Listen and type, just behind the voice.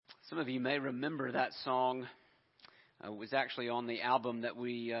Some of you may remember that song. It was actually on the album that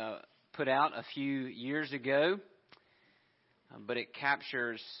we put out a few years ago. But it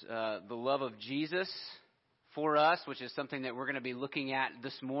captures the love of Jesus for us, which is something that we're going to be looking at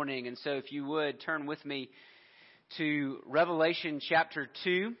this morning. And so if you would, turn with me to Revelation chapter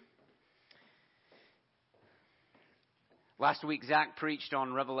 2. Last week, Zach preached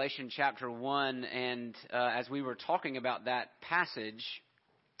on Revelation chapter 1, and as we were talking about that passage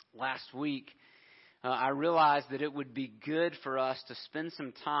last week, I realized that it would be good for us to spend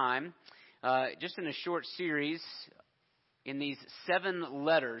some time just in a short series in these 7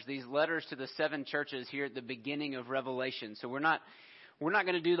 letters, these letters to the 7 churches here at the beginning of Revelation. So we're not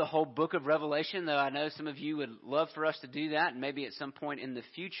going to do the whole book of Revelation, though I know some of you would love for us to do that, and maybe at some point in the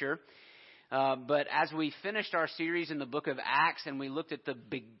future. But as we finished our series in the book of Acts and we looked at the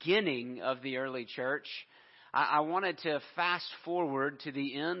beginning of the early church, I wanted to fast forward to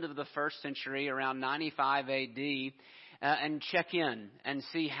the end of the first century, around 95 A.D., and check in and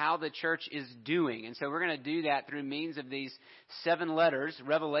see how the church is doing. And so we're going to do that through means of these 7 letters.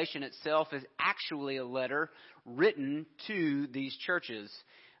 Revelation itself is actually a letter written to these churches.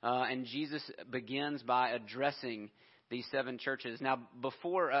 And Jesus begins by addressing these 7 churches. Now,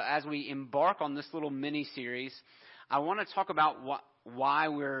 before, as we embark on this little mini-series, I want to talk about why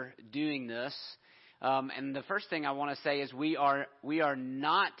we're doing this. And the first thing I want to say is we are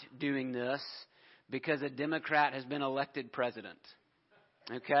not doing this because a Democrat has been elected president.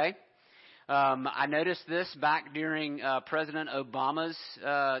 Okay? I noticed this back during President Obama's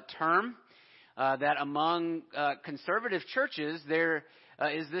term, that among conservative churches there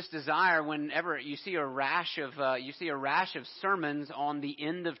is this desire whenever you see a rash of sermons on the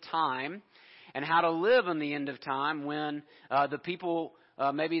end of time and how to live on the end of time when the people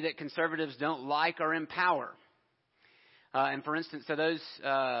maybe that conservatives don't like are in power. And for instance, so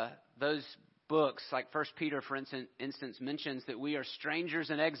those books, like 1 Peter, for instance, mentions that we are strangers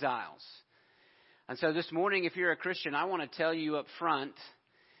and exiles. And so this morning, if you're a Christian, I want to tell you up front,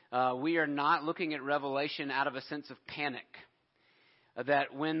 we are not looking at Revelation out of a sense of panic.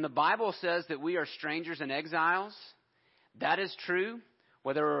 That when the Bible says that we are strangers and exiles, that is true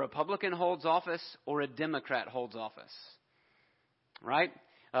whether a Republican holds office or a Democrat holds office. Right?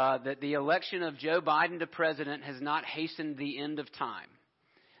 That the election of Joe Biden to president has not hastened the end of time.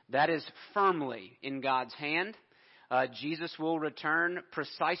 That is firmly in God's hand. Jesus will return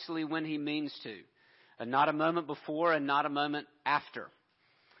precisely when he means to. Not a moment before and not a moment after.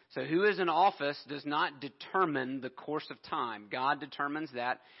 So who is in office does not determine the course of time. God determines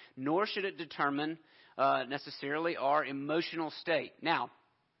that, nor should it determine necessarily our emotional state. Now,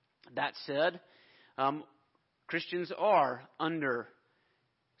 that said, Christians are under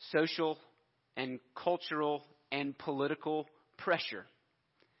social and cultural and political pressure.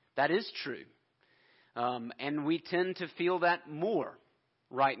 That is true. And we tend to feel that more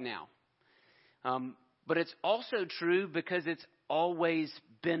right now. But it's also true because it's always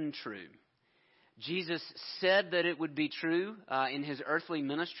been true. Jesus said that it would be true in his earthly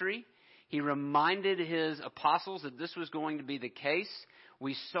ministry. He reminded his apostles that this was going to be the case.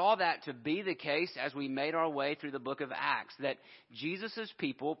 We saw that to be the case as we made our way through the book of Acts, that Jesus'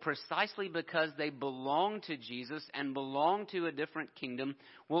 people, precisely because they belong to Jesus and belong to a different kingdom,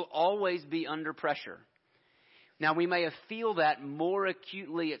 will always be under pressure. Now, we may feel that more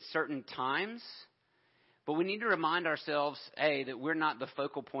acutely at certain times, but we need to remind ourselves, A, that we're not the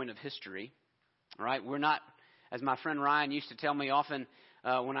focal point of history, right? We're not, as my friend Ryan used to tell me often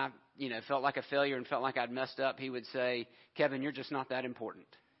when I felt like a failure and felt like I'd messed up, he would say, Kevin, you're just not that important.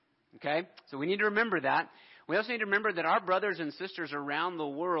 Okay? So we need to remember that. We also need to remember that our brothers and sisters around the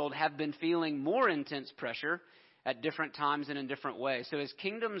world have been feeling more intense pressure at different times and in different ways. So as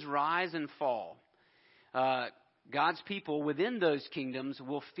kingdoms rise and fall, God's people within those kingdoms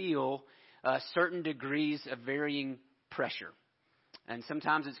will feel certain degrees of varying pressure. And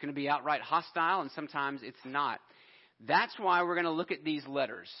sometimes it's going to be outright hostile and sometimes it's not. That's why we're going to look at these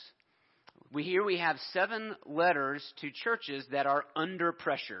letters. We have 7 letters to churches that are under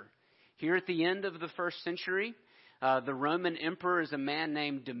pressure. Here at the end of the first century, the Roman emperor is a man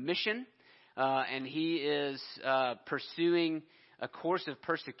named Domitian, and he is pursuing a course of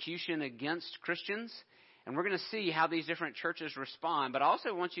persecution against Christians. And we're going to see how these different churches respond. But I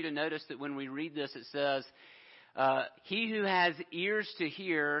also want you to notice that when we read this, it says, he who has ears to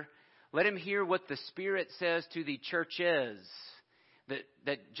hear, let him hear what the Spirit says to the churches.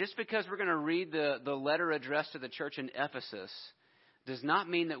 That just because we're going to read the letter addressed to the church in Ephesus does not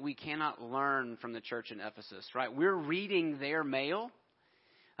mean that we cannot learn from the church in Ephesus, right? We're reading their mail,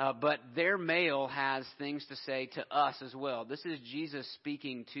 but their mail has things to say to us as well. This is Jesus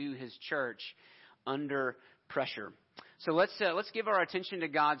speaking to his church under pressure. So let's give our attention to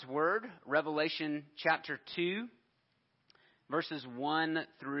God's Word, Revelation chapter 2, verses 1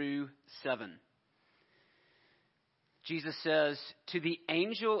 through 7. Jesus says, "To the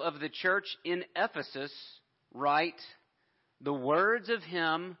angel of the church in Ephesus write the words of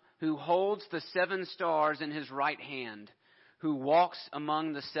him who holds the 7 stars in his right hand, who walks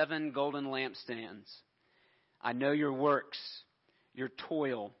among the 7 golden lampstands. I know your works, your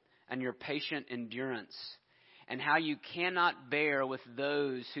toil, and your patient endurance, and how you cannot bear with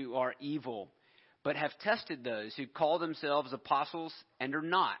those who are evil, but have tested those who call themselves apostles and are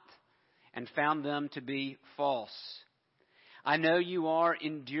not, and found them to be false. I know you are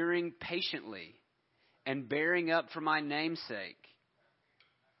enduring patiently and bearing up for my name's sake."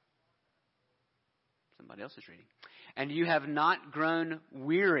 Somebody else is reading. "And you have not grown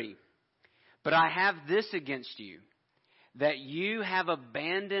weary. But I have this against you, that you have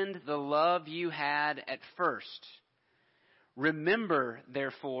abandoned the love you had at first. Remember,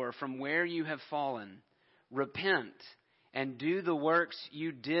 therefore, from where you have fallen. Repent and do the works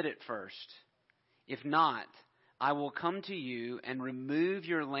you did at first. If not, I will come to you and remove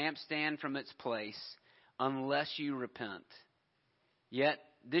your lampstand from its place unless you repent. Yet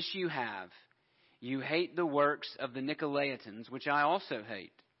this you have. You hate the works of the Nicolaitans, which I also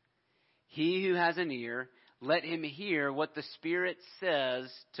hate. He who has an ear, let him hear what the Spirit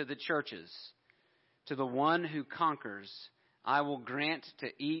says to the churches. To the one who conquers, I will grant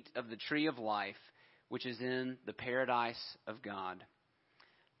to eat of the tree of life, which is in the paradise of God.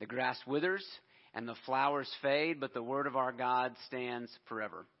 The grass withers and the flowers fade, but the word of our God stands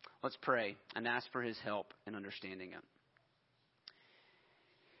forever." Let's pray and ask for his help in understanding it.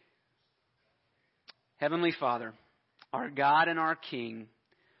 Heavenly Father, our God and our King,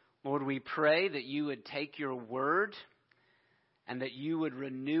 Lord, we pray that you would take your word and that you would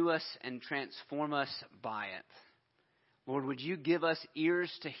renew us and transform us by it. Lord, would you give us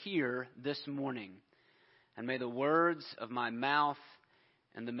ears to hear this morning? And may the words of my mouth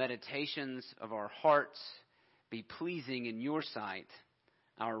and the meditations of our hearts be pleasing in your sight,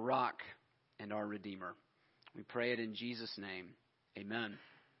 our rock and our Redeemer. We pray it in Jesus' name. Amen.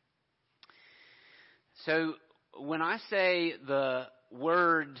 So when I say the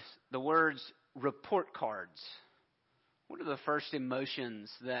words report cards, what are the first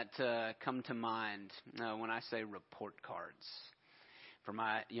emotions that come to mind when I say report cards? For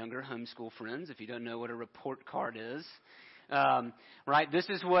my younger homeschool friends, if you don't know what a report card is, right? This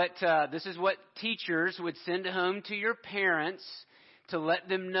is what teachers would send home to your parents to let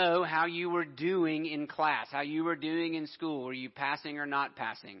them know how you were doing in class, how you were doing in school. Were you passing or not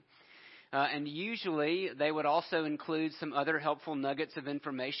passing? And usually they would also include some other helpful nuggets of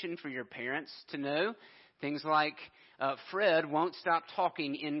information for your parents to know. Things like Fred won't stop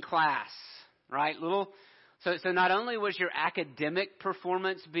talking in class, right? So not only was your academic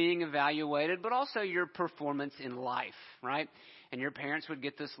performance being evaluated, but also your performance in life, right? And your parents would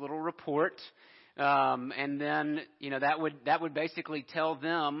get this little report, and then that would basically tell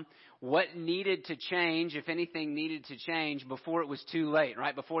them what needed to change, if anything needed to change, before it was too late,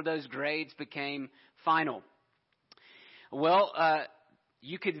 right? Before those grades became final. Well,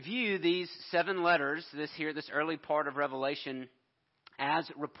 you could view these 7 letters, this early part of Revelation, as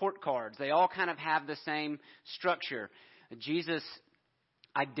report cards. They all kind of have the same structure. Jesus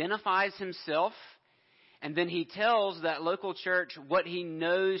identifies himself, and then he tells that local church what he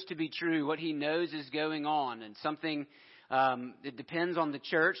knows to be true, what he knows is going on, and something, it depends on the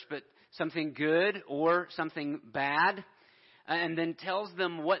church, but something good or something bad, and then tells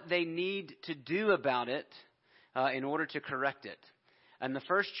them what they need to do about it in order to correct it. And the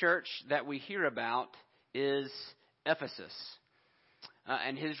first church that we hear about is Ephesus.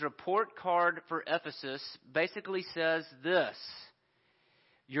 And his report card for Ephesus basically says this: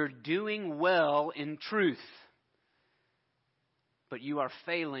 you're doing well in truth, but you are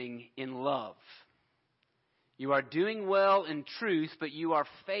failing in love. You are doing well in truth, but you are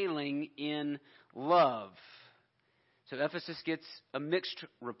failing in love. So Ephesus gets a mixed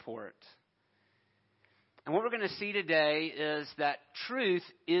report. And what we're going to see today is that truth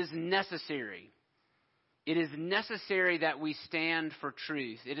is necessary. It is necessary that we stand for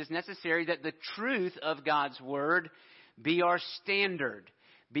truth. It is necessary that the truth of God's Word be our standard,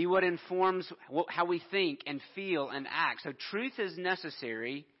 be what informs how we think and feel and act. So truth is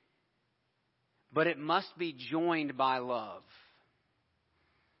necessary, but it must be joined by love.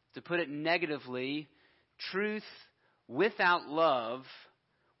 To put it negatively, truth without love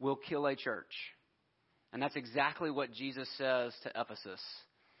will kill a church. And that's exactly what Jesus says to Ephesus.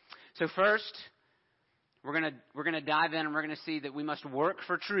 So first, we're going to dive in and we're going to see that we must work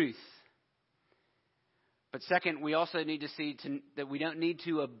for truth. But second, we also need to see that we don't need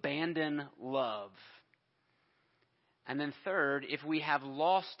to abandon love. And then third, if we have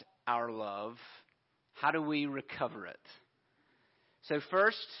lost our love, how do we recover it? So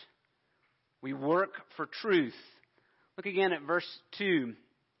first, we work for truth. Look again at verse 2.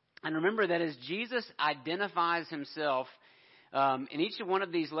 And remember that as Jesus identifies himself, in each one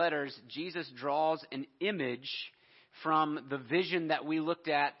of these letters, Jesus draws an image from the vision that we looked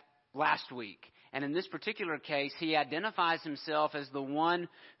at last week. And in this particular case, he identifies himself as the one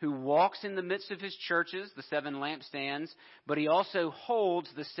who walks in the midst of his churches, the 7 lampstands, but he also holds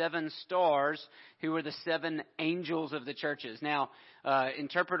the 7 stars, who are the 7 angels of the churches. Now,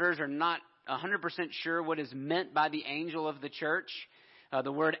 interpreters are not 100% sure what is meant by the angel of the church.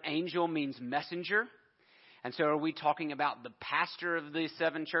 The word angel means messenger. And so are we talking about the pastor of the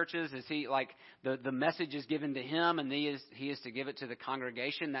 7 churches? Is he like the message is given to him and he is to give it to the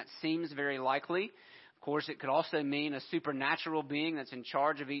congregation? That seems very likely. Of course, it could also mean a supernatural being that's in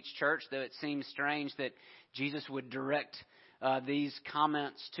charge of each church, though it seems strange that Jesus would direct these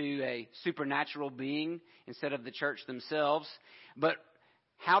comments to a supernatural being instead of the church themselves. But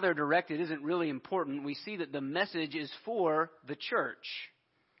how they're directed isn't really important. We see that the message is for the church.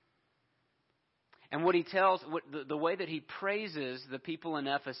 And what he tells, the way that he praises the people in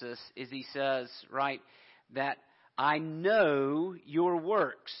Ephesus is he says, right, that I know your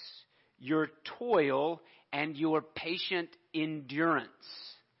works, your toil, and your patient endurance.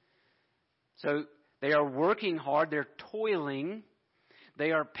 So they are working hard, they're toiling,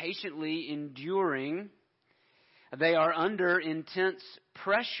 they are patiently enduring, they are under intense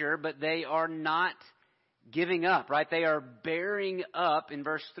pressure, but they are not giving up, right? They are bearing up, in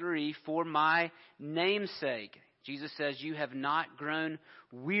verse 3, for my name's sake. Jesus says, you have not grown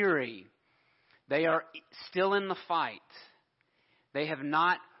weary. They are still in the fight. They have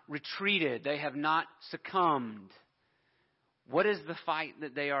not retreated. They have not succumbed. What is the fight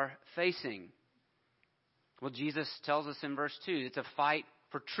that they are facing? Well, Jesus tells us in verse 2, it's a fight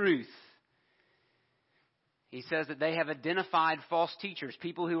for truth. He says that they have identified false teachers,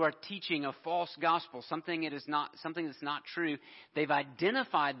 people who are teaching a false gospel, something that's not true. They've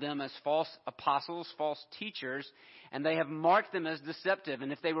identified them as false apostles, false teachers, and they have marked them as deceptive.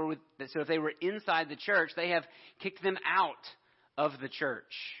 And if they were inside the church, they have kicked them out of the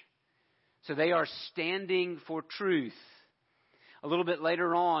church. So they are standing for truth. A little bit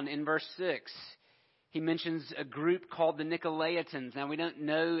later on in verse 6, he mentions a group called the Nicolaitans. Now, we don't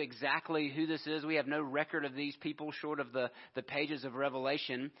know exactly who this is. We have no record of these people short of the pages of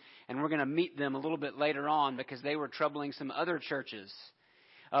Revelation. And we're going to meet them a little bit later on because they were troubling some other churches.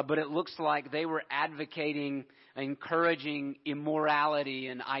 But it looks like they were advocating, encouraging immorality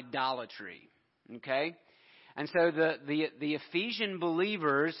and idolatry. Okay? And so the Ephesian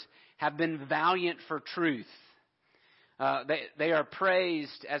believers have been valiant for truth. They are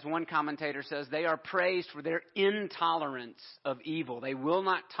praised, as one commentator says, they are praised for their intolerance of evil. They will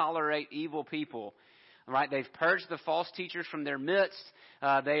not tolerate evil people. Right? They've purged the false teachers from their midst.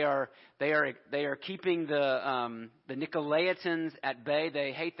 They are keeping the Nicolaitans at bay.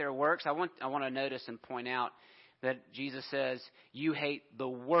 They hate their works. I want to notice and point out that Jesus says, you hate the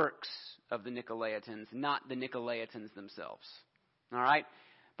works of the Nicolaitans, not the Nicolaitans themselves. All right?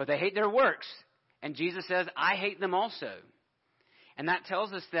 But they hate their works. And Jesus says, I hate them also. And that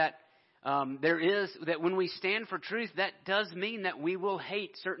tells us that that when we stand for truth, that does mean that we will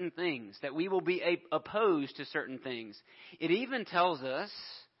hate certain things, that we will be opposed to certain things. It even tells us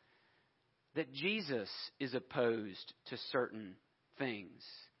that Jesus is opposed to certain things.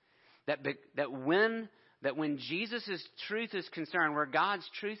 That when Jesus' truth is concerned, where God's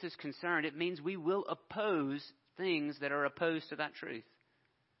truth is concerned, it means we will oppose things that are opposed to that truth.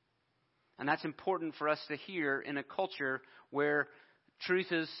 And that's important for us to hear in a culture where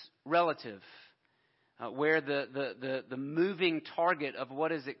truth is relative, where the moving target of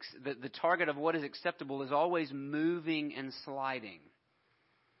what is the target of what is acceptable is always moving and sliding,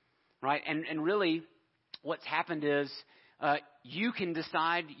 right? And really, what's happened is you can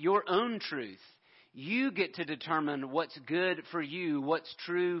decide your own truth. You get to determine what's good for you, what's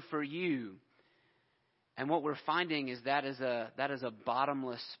true for you. And what we're finding is that is a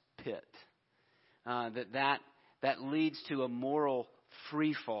bottomless pit. That leads to a moral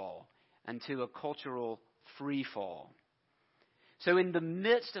free fall and to a cultural free fall. So in the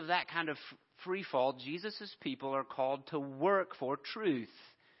midst of that kind of free fall, Jesus' people are called to work for truth,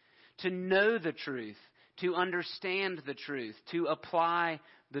 to know the truth, to understand the truth, to apply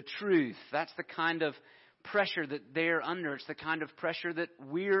the truth. That's the kind of pressure that they're under. It's the kind of pressure that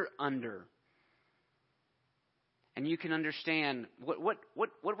we're under. And you can understand what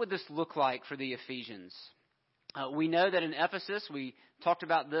would this look like for the Ephesians? We know that in Ephesus, we talked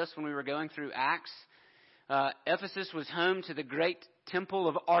about this when we were going through Acts. Ephesus was home to the great temple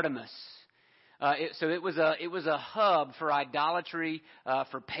of Artemis. So it was a hub for idolatry,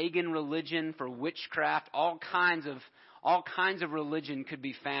 for pagan religion, for witchcraft. All kinds of religion could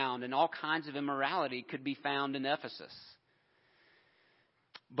be found, and all kinds of immorality could be found in Ephesus.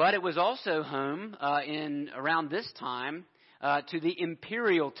 But it was also home in around this time to the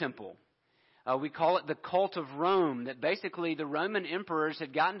imperial temple. We call it the cult of Rome, that basically the Roman emperors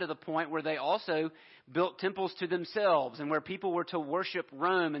had gotten to the point where they also built temples to themselves and where people were to worship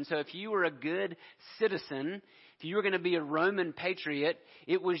Rome. And so if you were a good citizen, if you were going to be a Roman patriot,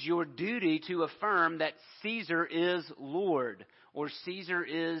 it was your duty to affirm that Caesar is Lord or Caesar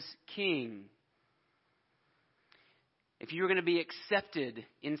is king. If you were going to be accepted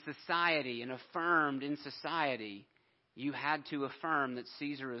in society and affirmed in society, you had to affirm that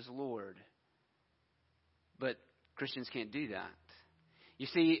Caesar is Lord. But Christians can't do that. You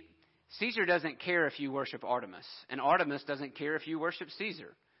see, Caesar doesn't care if you worship Artemis, and Artemis doesn't care if you worship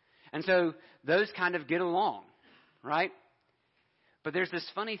Caesar. And so those kind of get along, right? But there's this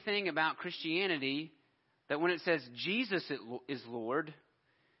funny thing about Christianity that when it says Jesus is Lord,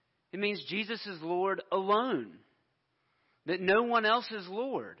 it means Jesus is Lord alone. That no one else is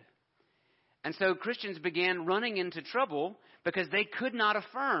Lord. And so Christians began running into trouble because they could not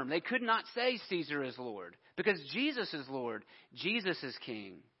affirm. They could not say Caesar is Lord. Because Jesus is Lord. Jesus is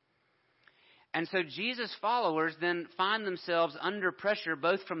King. And so Jesus' followers then find themselves under pressure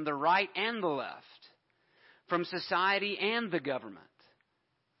both from the right and the left. From society and the government.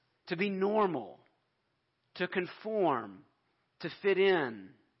 To be normal. To conform. To fit in.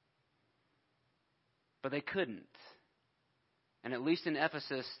 But they couldn't. And at least in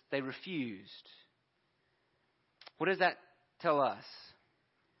Ephesus, they refused. What does that tell us?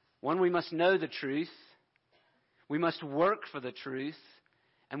 One, we must know the truth. We must work for the truth.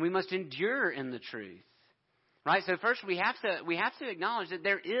 And we must endure in the truth. Right? So first we have to acknowledge that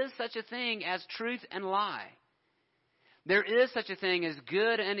there is such a thing as truth and lie. There is such a thing as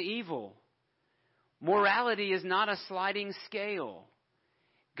good and evil. Morality is not a sliding scale.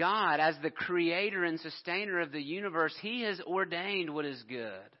 God, as the creator and sustainer of the universe, He has ordained what is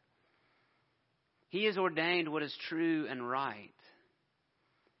good. He has ordained what is true and right.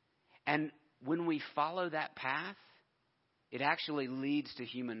 And when we follow that path, it actually leads to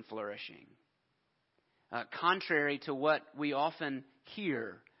human flourishing. Contrary to what we often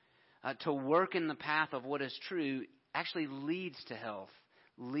hear, to work in the path of what is true actually leads to health,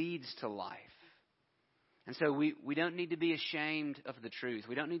 leads to life. And so we don't need to be ashamed of the truth.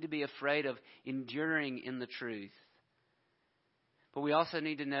 We don't need to be afraid of enduring in the truth. But we also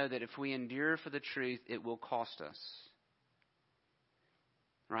need to know that if we endure for the truth, it will cost us.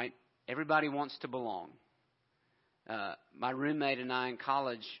 Right? Everybody wants to belong. My roommate and I in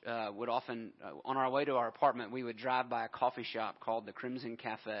college would often, on our way to our apartment, we would drive by a coffee shop called the Crimson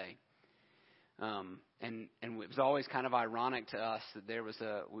Cafe. And it was always kind of ironic to us that there was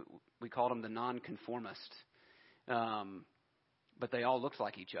we called them the nonconformist. But they all looked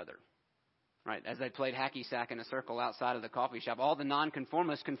like each other. Right? As they played hacky sack in a circle outside of the coffee shop, all the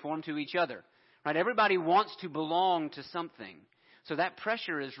nonconformists conformed to each other. Right? Everybody wants to belong to something. So that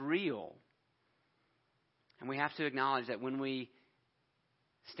pressure is real. And we have to acknowledge that when we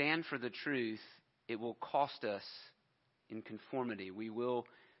stand for the truth, it will cost us in conformity. We will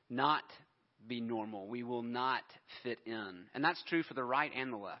not be normal. We will not fit in. And that's true for the right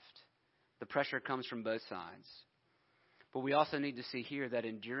and the left. The pressure comes from both sides. But we also need to see here that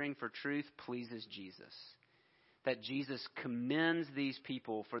enduring for truth pleases Jesus. That Jesus commends these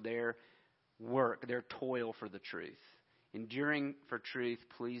people for their work, their toil for the truth. Enduring for truth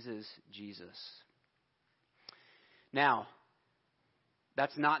pleases Jesus. Now,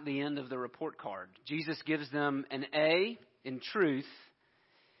 that's not the end of the report card. Jesus gives them an A in truth,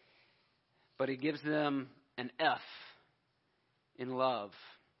 but He gives them an F in love.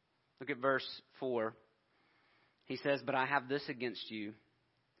 Look at verse 4. He says, "But I have this against you.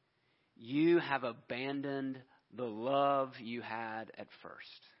 You have abandoned the love you had at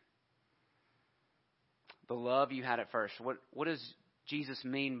first." The love you had at first. What does Jesus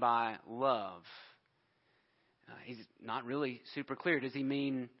mean by love? He's not really super clear. Does He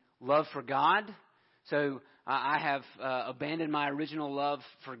mean love for God? So I have abandoned my original love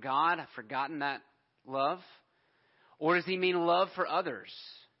for God. I've forgotten that love. Or does He mean love for others?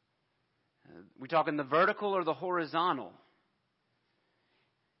 We talking the vertical or the horizontal?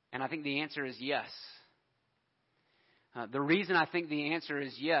 And I think the answer is yes. The reason I think the answer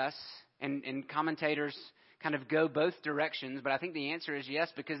is yes, and commentators kind of go both directions, but I think the answer is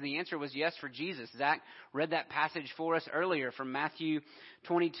yes because the answer was yes for Jesus. Zach read that passage for us earlier from Matthew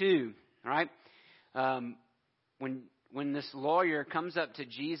 22, right? When this lawyer comes up to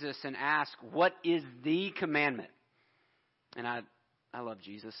Jesus and asks, what is the commandment? And I love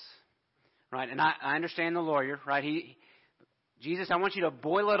Jesus, right? And I understand the lawyer, right? Jesus, I want you to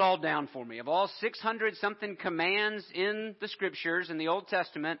boil it all down for me. Of all 600-something commands in the Scriptures, in the Old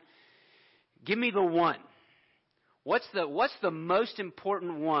Testament, give me the one. What's the most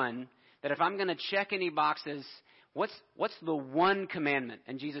important one that if I'm going to check any boxes, what's the one commandment?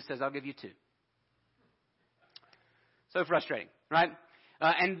 And Jesus says, I'll give you two. So frustrating, right?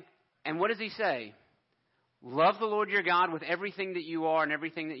 And what does he say? Love the Lord your God with everything that you are and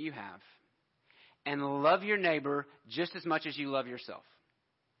everything that you have. And love your neighbor just as much as you love yourself.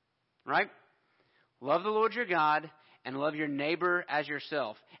 Right? Love the Lord your God and love your neighbor as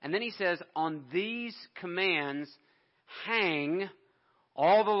yourself. And then he says, on these commands hang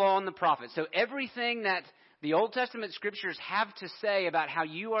all the law and the prophets. So everything that the Old Testament Scriptures have to say about how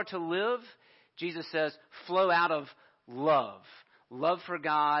you are to live, Jesus says, flow out of love. Love for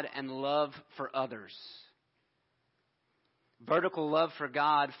God and love for others. Vertical love for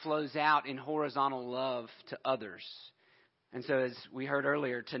God flows out in horizontal love to others. And so as we heard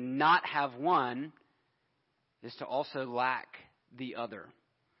earlier, to not have one is to also lack the other.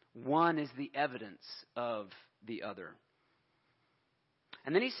 One is the evidence of the other.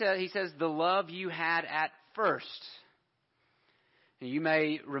 And then he says, the love you had at first. And you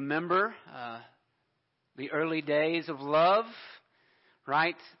may remember the early days of love,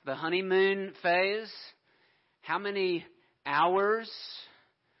 right? The honeymoon phase. How many hours,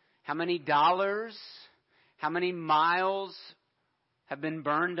 how many dollars, how many miles have been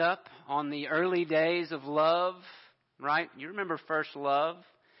burned up on the early days of love, right? You remember first love,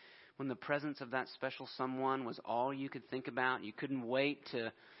 when the presence of that special someone was all you could think about. You couldn't wait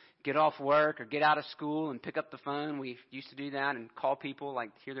to get off work or get out of school and pick up the phone. We used to do that and call people, like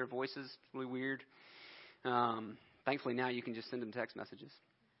hear their voices. It's really weird. Thankfully now you can just send them text messages.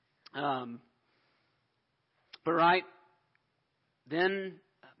 But right, then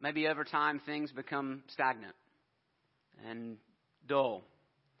maybe over time things become stagnant and dull.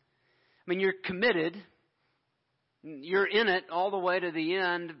 I mean, you're committed. You're in it all the way to the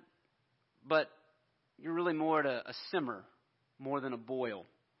end, but you're really more at a simmer more than a boil.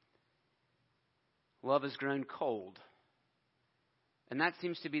 Love has grown cold. And that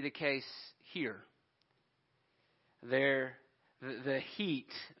seems to be the case here. The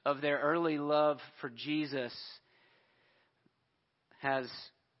heat of their early love for Jesus has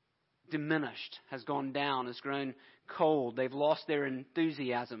diminished, has gone down, has grown cold. They've lost their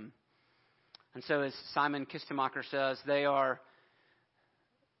enthusiasm. And so as Simon Kistemacher says, they are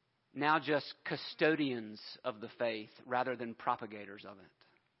now just custodians of the faith rather than propagators of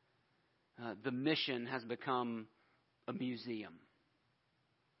it. The mission has become a museum.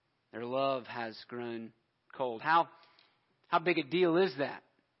 Their love has grown cold. How big a deal is that?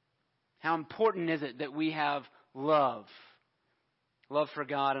 How important is it that we have love? Love for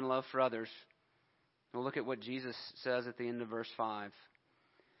God and love for others. We'll look at what Jesus says at the end of verse 5.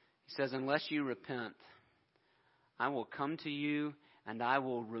 He says, unless you repent, I will come to you and I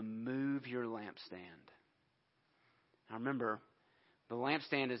will remove your lampstand. Now remember, the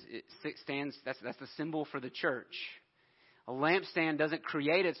lampstand stands. That's the symbol for the church. A lampstand doesn't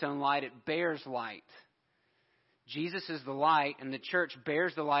create its own light, it bears light. Jesus is the light, and the church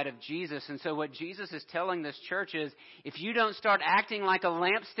bears the light of Jesus. And so what Jesus is telling this church is, if you don't start acting like a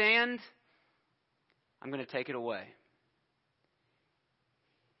lampstand, I'm going to take it away.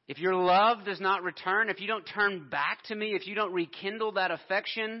 If your love does not return, if you don't turn back to me, if you don't rekindle that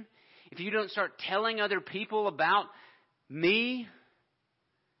affection, if you don't start telling other people about me,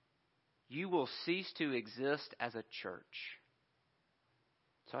 you will cease to exist as a church.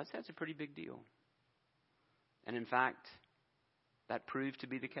 So I'd say it's a pretty big deal. And in fact, that proved to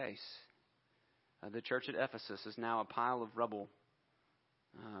be the case. The church at Ephesus is now a pile of rubble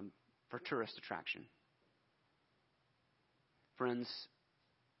for tourist attraction. Friends,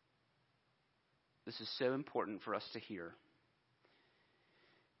 this is so important for us to hear.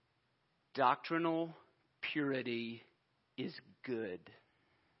 Doctrinal purity is good.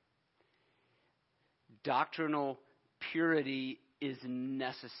 Doctrinal purity is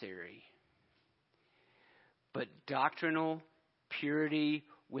necessary. But doctrinal purity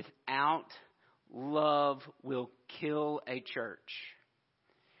without love will kill a church.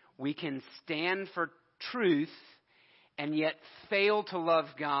 We can stand for truth and yet fail to love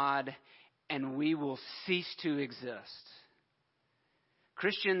God and we will cease to exist.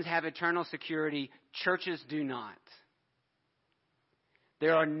 Christians have eternal security. Churches do not.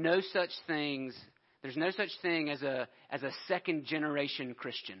 There are no such things. There's no such thing as a second generation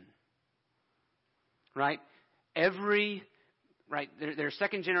Christian. Right? There are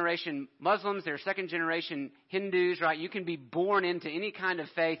second generation Muslims, there are second generation Hindus, right? You can be born into any kind of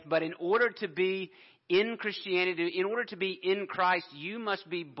faith, but in order to be in Christianity, in order to be in Christ, you must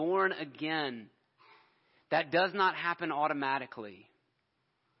be born again. That does not happen automatically.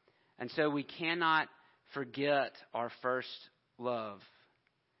 And so we cannot forget our first love.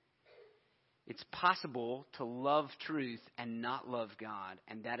 It's possible to love truth and not love God,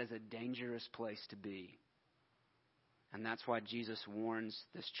 and that is a dangerous place to be. And that's why Jesus warns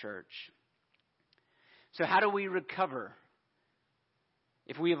this church. So how do we recover?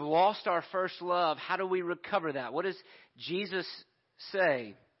 If we have lost our first love, how do we recover that? What does Jesus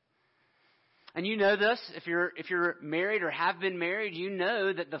say? And you know this, if you're married or have been married, you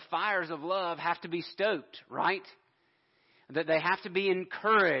know that the fires of love have to be stoked, right? That they have to be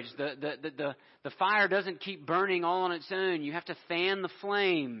encouraged. The fire doesn't keep burning all on its own. You have to fan the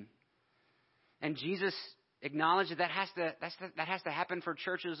flame. And Jesus acknowledged that has to happen for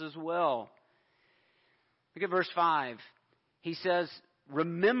churches as well. Look at verse 5. He says,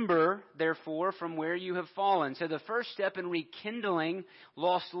 "Remember, therefore, from where you have fallen." So the first step in rekindling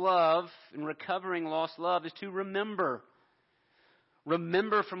lost love and recovering lost love is to remember.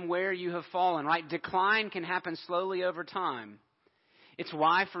 Remember from where you have fallen, right? Decline can happen slowly over time. It's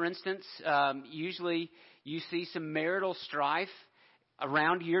why, for instance, usually you see some marital strife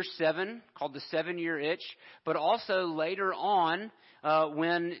around year 7, called the 7-year itch, but also later on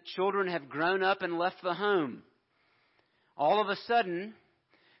when children have grown up and left the home. All of a sudden,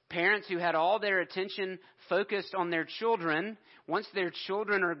 parents who had all their attention focused on their children, once their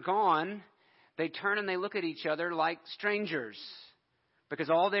children are gone, they turn and they look at each other like strangers, because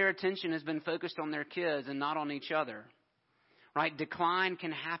all their attention has been focused on their kids and not on each other. Right? Decline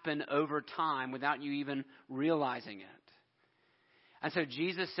can happen over time without you even realizing it. And so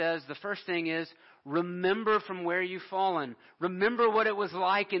Jesus says the first thing is, remember from where you've fallen. Remember what it was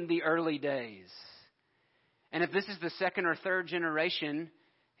like in the early days. And if this is the second or third generation,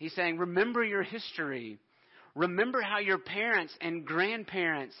 he's saying, remember your history. Remember how your parents and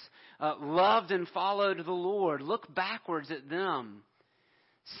grandparents loved and followed the Lord. Look backwards at them.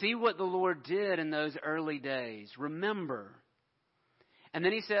 See what the Lord did in those early days. Remember. And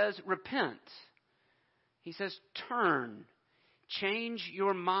then he says, repent. He says, turn. Change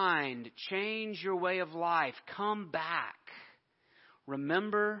your mind. Change your way of life. Come back.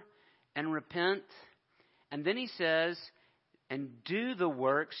 Remember and repent. And then he says, and do the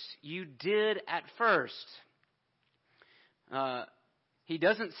works you did at first. He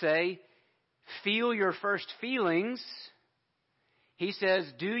doesn't say, feel your first feelings. He says,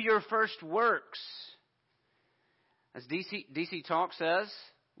 do your first works. As DC Talk says,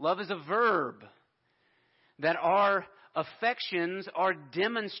 love is a verb. That our affections are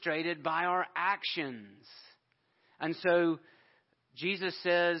demonstrated by our actions. And so Jesus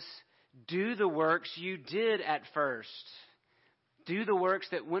says, do the works you did at first. Do the works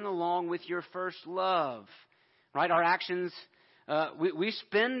that went along with your first love. Right? Our actions, we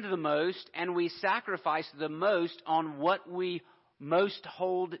spend the most and we sacrifice the most on what we most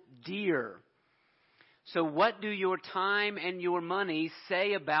hold dear. So what do your time and your money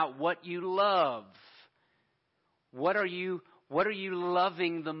say about what you love? What are you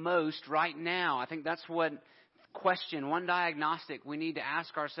loving the most right now? I think that's one diagnostic we need to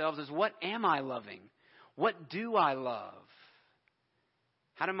ask ourselves is, what am I loving? What do I love?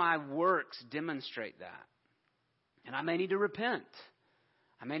 How do my works demonstrate that? And I may need to repent.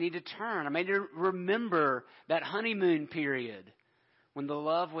 I may need to turn. I may need to remember that honeymoon period when the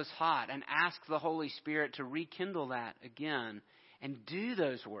love was hot, and ask the Holy Spirit to rekindle that again and do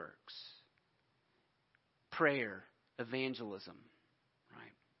those works. Prayer, evangelism,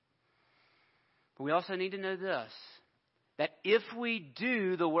 right? But we also need to know this, that if we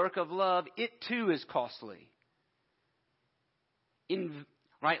do the work of love, it too is costly.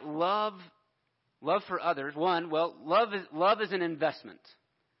 Love for others. Love is an investment.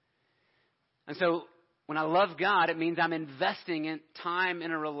 And so when I love God, it means I'm investing in time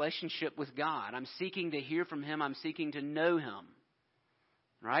in a relationship with God. I'm seeking to hear from Him. I'm seeking to know Him.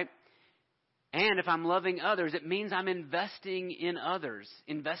 Right? And if I'm loving others, it means I'm investing in others,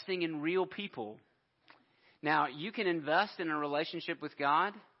 investing in real people. Now, you can invest in a relationship with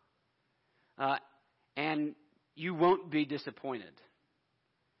God, and you won't be disappointed.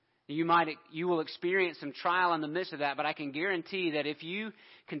 You will experience some trial in the midst of that, but I can guarantee that if you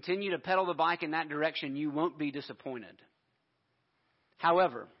continue to pedal the bike in that direction, you won't be disappointed.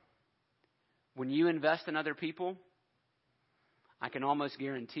 However, when you invest in other people, I can almost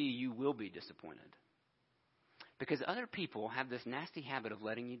guarantee you will be disappointed. Because other people have this nasty habit of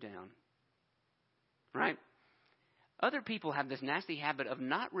letting you down. Right? Other people have this nasty habit of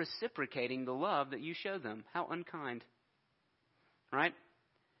not reciprocating the love that you show them. How unkind. Right?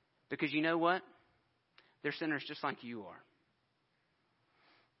 Because you know what? They're sinners just like you are.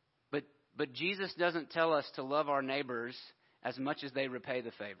 But Jesus doesn't tell us to love our neighbors as much as they repay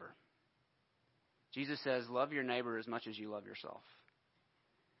the favor. Jesus says, love your neighbor as much as you love yourself.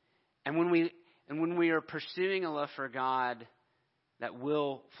 And when we are pursuing a love for God, that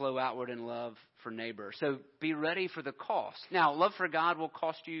will flow outward in love for neighbor. So be ready for the cost. Now, love for God will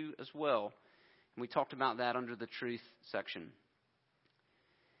cost you as well. And we talked about that under the truth section.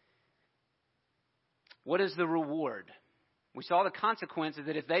 What is the reward? We saw the consequences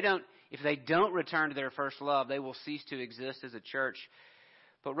that if they don't return to their first love, they will cease to exist as a church.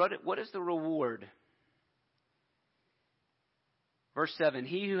 But what is the reward? Verse 7,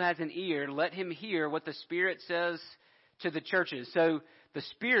 he who has an ear, let him hear what the Spirit says to the churches. So the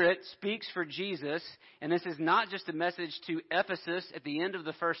Spirit speaks for Jesus, and this is not just a message to Ephesus at the end of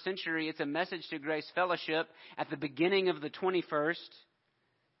the first century. It's a message to Grace Fellowship at the beginning of the 21st.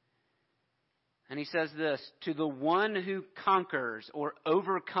 And he says this, to the one who conquers or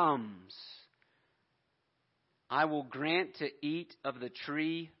overcomes, I will grant to eat of the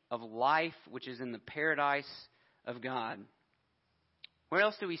tree of life, which is in the paradise of God. Where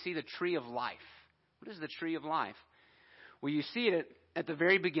else do we see the tree of life? What is the tree of life? Well, you see it at the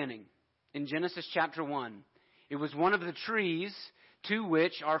very beginning in Genesis chapter 1. It was one of the trees to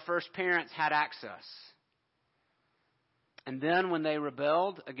which our first parents had access. And then when they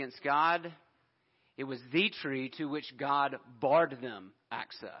rebelled against God, it was the tree to which God barred them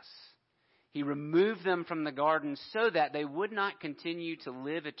access. He removed them from the garden so that they would not continue to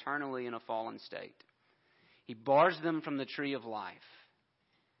live eternally in a fallen state. He bars them from the tree of life.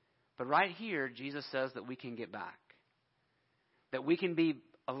 But right here, Jesus says that we can get back. That we can be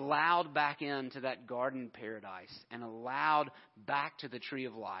allowed back into that garden paradise and allowed back to the tree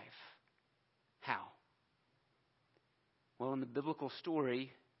of life. How? Well, in the biblical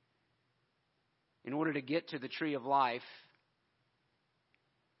story, in order to get to the tree of life,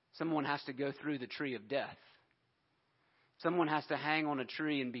 someone has to go through the tree of death. Someone has to hang on a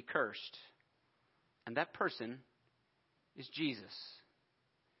tree and be cursed. And that person is Jesus.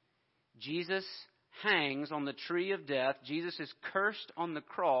 Jesus hangs on the tree of death. Jesus is cursed on the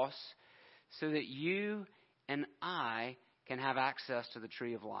cross so that you and I can have access to the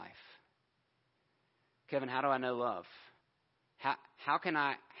tree of life. Kevin, how do I know love? How can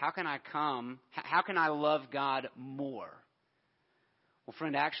I love God more? Well,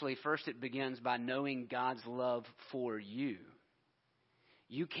 friend, actually, first it begins by knowing God's love for you.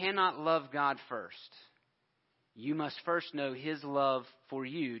 You cannot love God first. You must first know His love for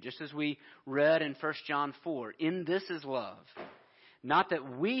you, just as we read in 1 John 4. In this is love, not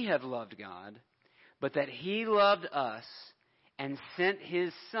that we have loved God, but that He loved us and sent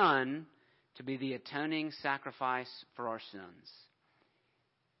His Son to be the atoning sacrifice for our sins.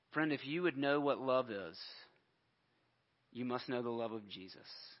 Friend, if you would know what love is, you must know the love of Jesus.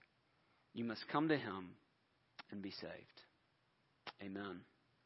 You must come to Him and be saved. Amen.